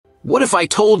What if I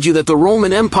told you that the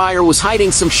Roman Empire was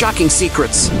hiding some shocking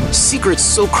secrets? Secrets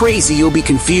so crazy you'll be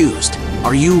confused.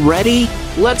 Are you ready?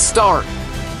 Let's start.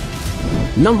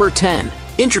 Number 10.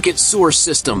 Intricate sewer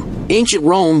system. Ancient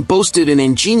Rome boasted an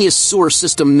ingenious sewer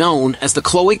system known as the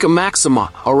Cloaca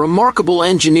Maxima, a remarkable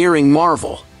engineering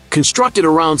marvel. Constructed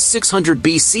around 600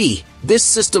 BC, this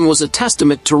system was a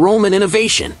testament to Roman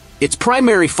innovation. Its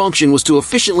primary function was to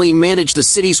efficiently manage the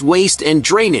city's waste and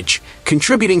drainage,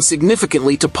 contributing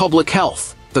significantly to public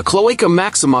health. The Cloaca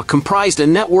Maxima comprised a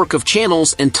network of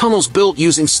channels and tunnels built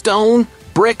using stone,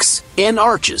 bricks, and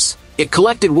arches. It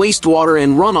collected wastewater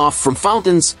and runoff from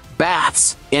fountains,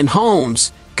 baths, and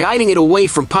homes, guiding it away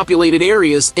from populated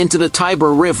areas into the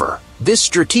Tiber River. This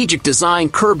strategic design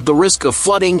curbed the risk of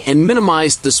flooding and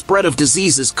minimized the spread of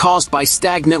diseases caused by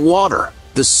stagnant water.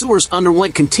 The sewers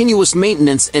underwent continuous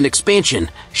maintenance and expansion,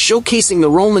 showcasing the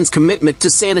Romans' commitment to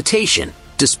sanitation.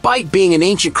 Despite being an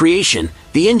ancient creation,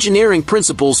 the engineering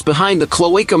principles behind the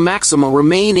Cloaca Maxima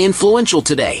remain influential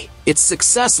today. Its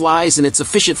success lies in its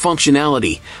efficient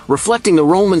functionality, reflecting the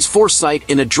Romans' foresight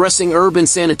in addressing urban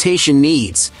sanitation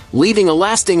needs, leaving a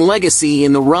lasting legacy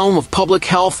in the realm of public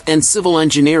health and civil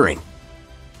engineering.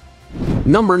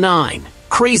 Number 9.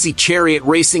 Crazy chariot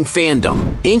racing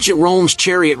fandom. Ancient Rome's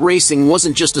chariot racing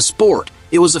wasn't just a sport,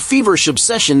 it was a feverish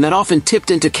obsession that often tipped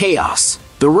into chaos.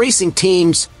 The racing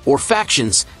teams, or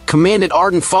factions, commanded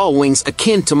ardent followings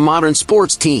akin to modern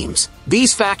sports teams.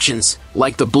 These factions,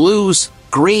 like the Blues,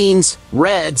 Greens,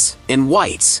 Reds, and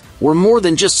Whites, were more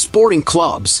than just sporting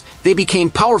clubs. They became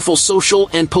powerful social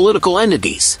and political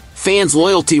entities. Fans'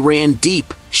 loyalty ran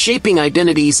deep, shaping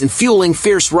identities and fueling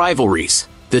fierce rivalries.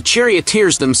 The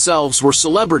charioteers themselves were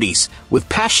celebrities, with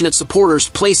passionate supporters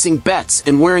placing bets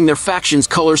and wearing their faction's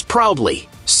colors proudly.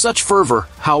 Such fervor,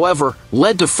 however,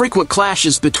 led to frequent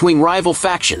clashes between rival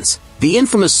factions. The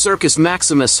infamous Circus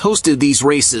Maximus hosted these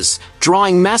races,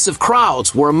 drawing massive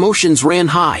crowds where emotions ran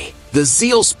high. The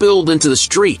zeal spilled into the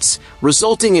streets,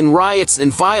 resulting in riots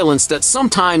and violence that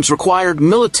sometimes required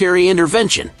military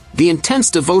intervention. The intense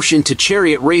devotion to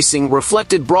chariot racing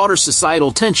reflected broader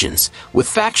societal tensions, with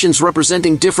factions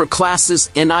representing different classes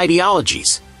and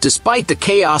ideologies. Despite the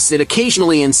chaos it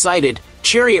occasionally incited,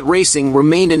 chariot racing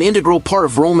remained an integral part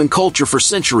of Roman culture for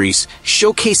centuries,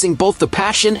 showcasing both the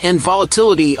passion and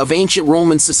volatility of ancient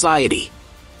Roman society.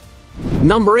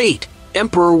 Number 8.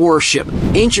 Emperor worship.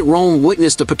 Ancient Rome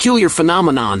witnessed a peculiar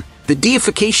phenomenon, the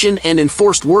deification and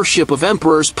enforced worship of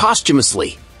emperors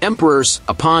posthumously. Emperors,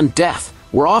 upon death,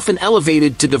 were often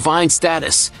elevated to divine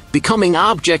status, becoming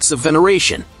objects of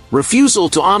veneration. Refusal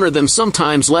to honor them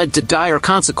sometimes led to dire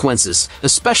consequences,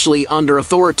 especially under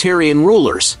authoritarian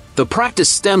rulers. The practice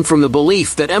stemmed from the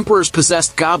belief that emperors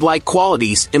possessed godlike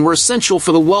qualities and were essential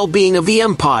for the well-being of the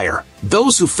empire.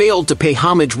 Those who failed to pay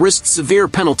homage risked severe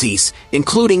penalties,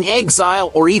 including exile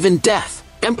or even death.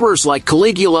 Emperors like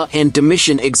Caligula and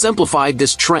Domitian exemplified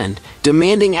this trend,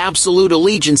 demanding absolute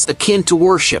allegiance akin to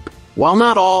worship. While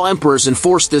not all emperors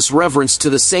enforced this reverence to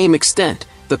the same extent,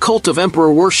 the cult of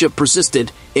emperor worship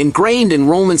persisted, ingrained in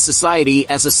Roman society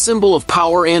as a symbol of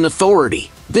power and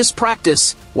authority. This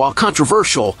practice, while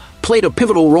controversial, played a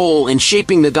pivotal role in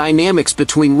shaping the dynamics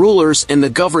between rulers and the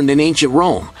governed in ancient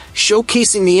Rome,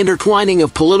 showcasing the intertwining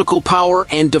of political power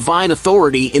and divine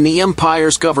authority in the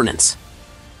empire's governance.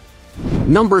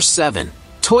 Number 7.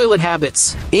 Toilet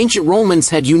habits. Ancient Romans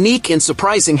had unique and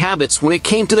surprising habits when it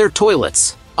came to their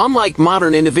toilets. Unlike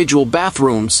modern individual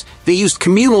bathrooms, they used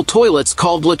communal toilets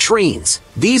called latrines.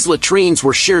 These latrines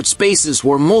were shared spaces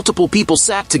where multiple people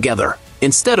sat together.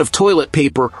 Instead of toilet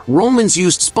paper, Romans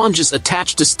used sponges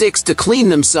attached to sticks to clean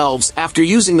themselves after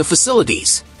using the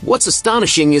facilities. What's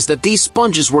astonishing is that these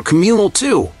sponges were communal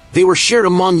too. They were shared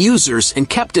among users and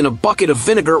kept in a bucket of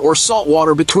vinegar or salt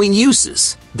water between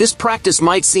uses. This practice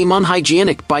might seem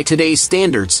unhygienic by today's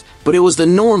standards, but it was the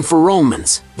norm for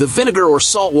Romans. The vinegar or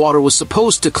salt water was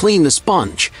supposed to clean the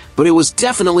sponge, but it was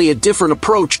definitely a different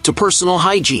approach to personal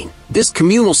hygiene. This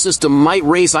communal system might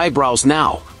raise eyebrows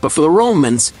now, but for the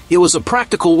Romans, it was a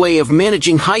practical way of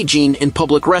managing hygiene in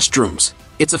public restrooms.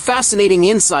 It's a fascinating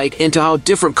insight into how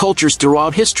different cultures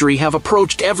throughout history have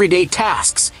approached everyday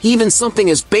tasks, even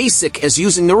something as basic as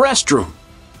using the restroom.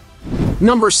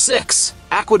 Number 6.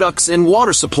 Aqueducts and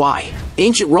water supply.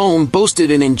 Ancient Rome boasted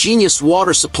an ingenious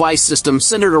water supply system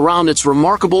centered around its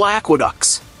remarkable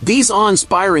aqueducts. These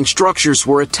awe-inspiring structures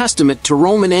were a testament to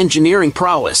Roman engineering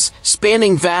prowess,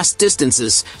 spanning vast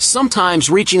distances,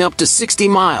 sometimes reaching up to 60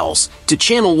 miles, to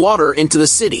channel water into the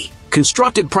city.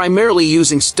 Constructed primarily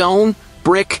using stone,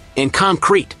 brick, and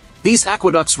concrete, these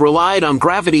aqueducts relied on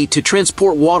gravity to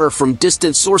transport water from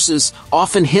distant sources,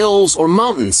 often hills or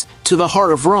mountains, to the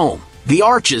heart of Rome. The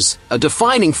arches, a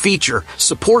defining feature,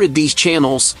 supported these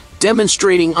channels,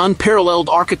 demonstrating unparalleled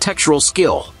architectural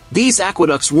skill. These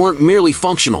aqueducts weren't merely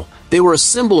functional, they were a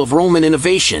symbol of Roman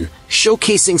innovation,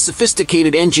 showcasing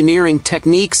sophisticated engineering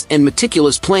techniques and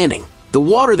meticulous planning. The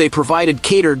water they provided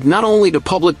catered not only to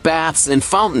public baths and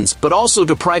fountains but also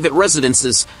to private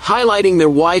residences, highlighting their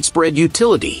widespread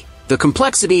utility. The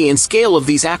complexity and scale of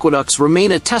these aqueducts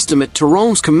remain a testament to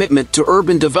Rome's commitment to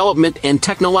urban development and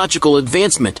technological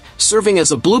advancement, serving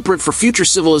as a blueprint for future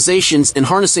civilizations in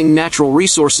harnessing natural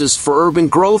resources for urban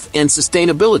growth and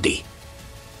sustainability.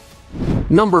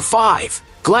 Number 5.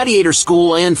 Gladiator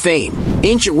School and Fame.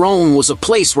 Ancient Rome was a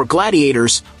place where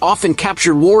gladiators, often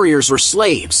captured warriors or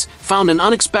slaves, found an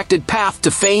unexpected path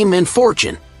to fame and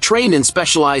fortune. Trained in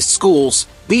specialized schools,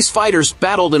 these fighters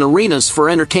battled in arenas for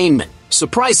entertainment.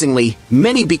 Surprisingly,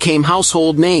 many became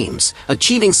household names,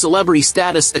 achieving celebrity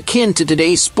status akin to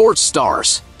today's sports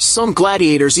stars. Some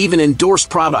gladiators even endorsed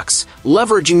products,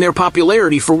 leveraging their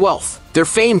popularity for wealth. Their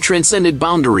fame transcended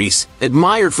boundaries,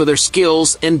 admired for their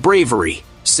skills and bravery.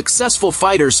 Successful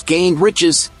fighters gained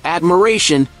riches,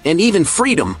 admiration, and even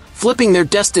freedom, flipping their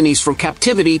destinies from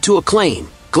captivity to acclaim.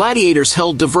 Gladiators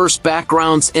held diverse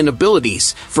backgrounds and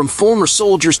abilities, from former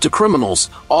soldiers to criminals,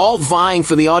 all vying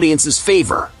for the audience's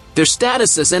favor. Their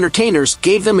status as entertainers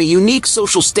gave them a unique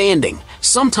social standing,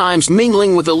 sometimes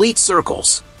mingling with elite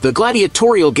circles. The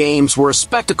gladiatorial games were a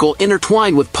spectacle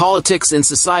intertwined with politics and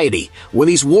society, where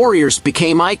these warriors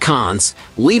became icons,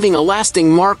 leaving a lasting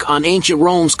mark on ancient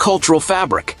Rome's cultural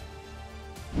fabric.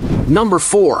 Number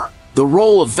 4. The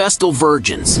role of Vestal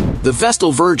Virgins. The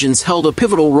Vestal Virgins held a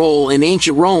pivotal role in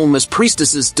ancient Rome as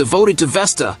priestesses devoted to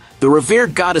Vesta, the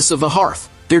revered goddess of the hearth.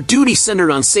 Their duty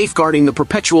centered on safeguarding the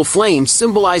perpetual flame,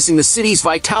 symbolizing the city's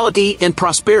vitality and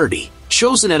prosperity.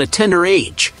 Chosen at a tender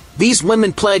age, these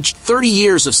women pledged 30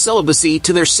 years of celibacy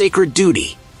to their sacred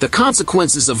duty. The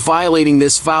consequences of violating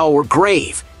this vow were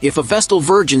grave. If a Vestal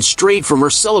Virgin strayed from her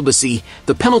celibacy,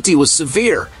 the penalty was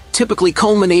severe, typically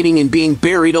culminating in being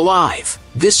buried alive.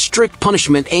 This strict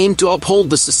punishment aimed to uphold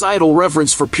the societal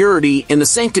reverence for purity and the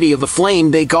sanctity of the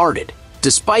flame they guarded.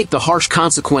 Despite the harsh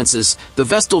consequences, the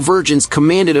Vestal Virgins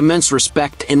commanded immense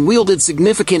respect and wielded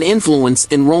significant influence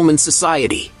in Roman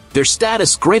society. Their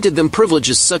status granted them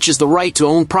privileges such as the right to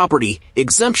own property,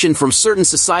 exemption from certain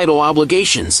societal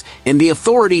obligations, and the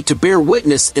authority to bear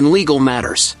witness in legal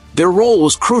matters. Their role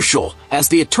was crucial, as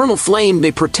the eternal flame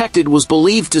they protected was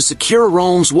believed to secure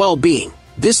Rome's well-being.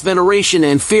 This veneration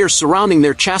and fear surrounding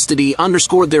their chastity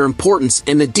underscored their importance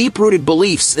and the deep-rooted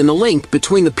beliefs in the link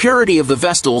between the purity of the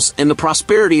Vestals and the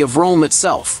prosperity of Rome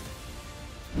itself.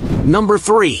 Number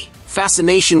 3.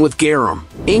 Fascination with garum.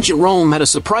 Ancient Rome had a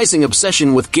surprising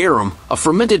obsession with garum, a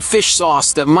fermented fish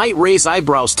sauce that might raise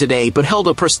eyebrows today but held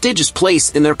a prestigious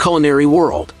place in their culinary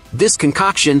world. This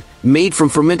concoction, made from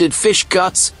fermented fish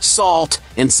guts, salt,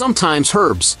 and sometimes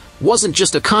herbs, wasn't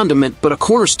just a condiment but a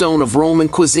cornerstone of Roman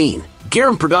cuisine.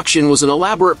 Garum production was an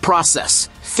elaborate process.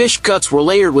 Fish guts were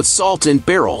layered with salt in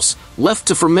barrels, left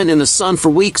to ferment in the sun for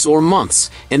weeks or months,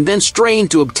 and then strained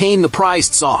to obtain the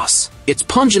prized sauce. Its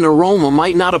pungent aroma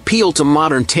might not appeal to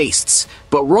modern tastes,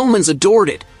 but Romans adored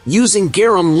it, using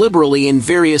garum liberally in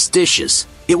various dishes.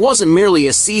 It wasn't merely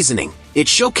a seasoning, it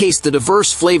showcased the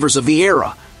diverse flavors of the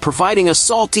era, providing a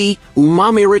salty,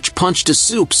 umami-rich punch to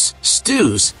soups,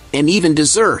 stews, and even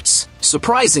desserts.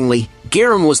 Surprisingly,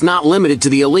 garum was not limited to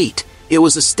the elite. It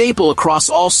was a staple across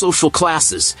all social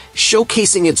classes,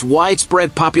 showcasing its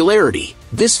widespread popularity.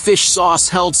 This fish sauce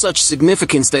held such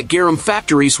significance that garum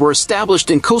factories were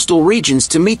established in coastal regions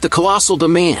to meet the colossal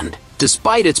demand.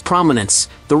 Despite its prominence,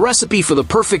 the recipe for the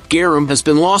perfect garum has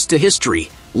been lost to history,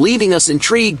 leaving us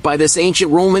intrigued by this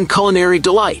ancient Roman culinary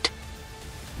delight.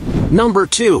 Number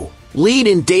 2. Lead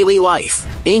in daily life.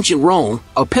 Ancient Rome,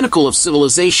 a pinnacle of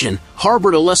civilization,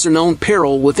 harbored a lesser-known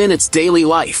peril within its daily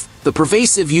life: the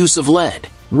pervasive use of lead.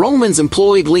 Romans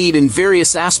employed lead in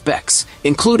various aspects,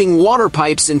 including water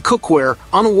pipes and cookware,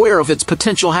 unaware of its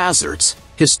potential hazards.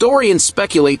 Historians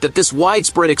speculate that this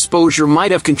widespread exposure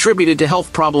might have contributed to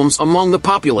health problems among the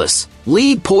populace.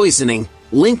 Lead poisoning,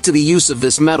 linked to the use of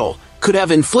this metal, could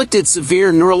have inflicted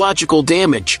severe neurological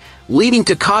damage, leading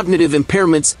to cognitive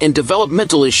impairments and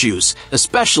developmental issues,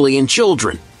 especially in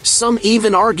children. Some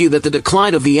even argue that the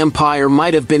decline of the empire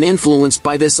might have been influenced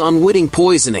by this unwitting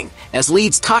poisoning, as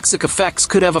lead's toxic effects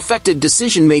could have affected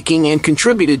decision-making and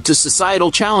contributed to societal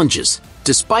challenges.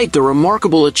 Despite the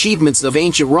remarkable achievements of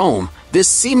ancient Rome, this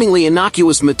seemingly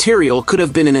innocuous material could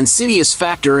have been an insidious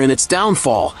factor in its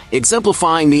downfall,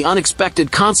 exemplifying the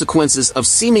unexpected consequences of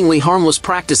seemingly harmless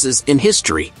practices in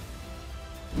history.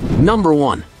 Number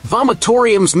 1.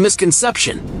 Vomitorium's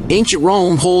misconception. Ancient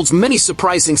Rome holds many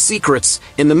surprising secrets,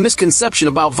 and the misconception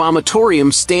about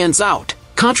vomitoriums stands out.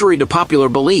 Contrary to popular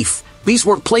belief, these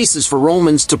weren't places for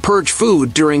Romans to purge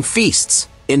food during feasts.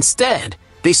 Instead,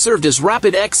 they served as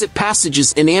rapid exit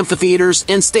passages in amphitheaters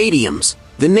and stadiums.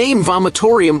 The name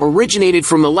vomitorium originated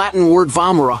from the Latin word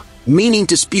vomere, meaning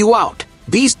to spew out.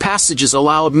 These passages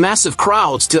allowed massive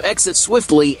crowds to exit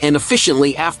swiftly and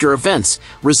efficiently after events,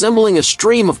 resembling a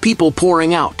stream of people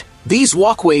pouring out. These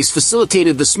walkways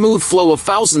facilitated the smooth flow of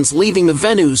thousands leaving the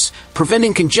venues,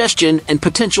 preventing congestion and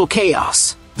potential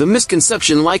chaos. The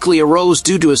misconception likely arose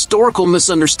due to historical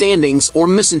misunderstandings or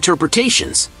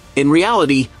misinterpretations. In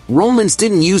reality, Romans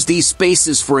didn't use these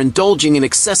spaces for indulging in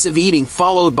excessive eating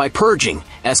followed by purging,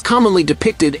 as commonly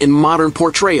depicted in modern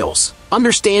portrayals.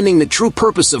 Understanding the true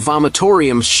purpose of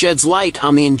vomitoriums sheds light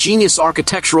on the ingenious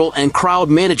architectural and crowd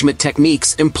management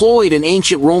techniques employed in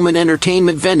ancient Roman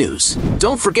entertainment venues.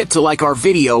 Don't forget to like our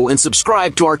video and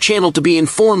subscribe to our channel to be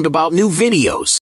informed about new videos.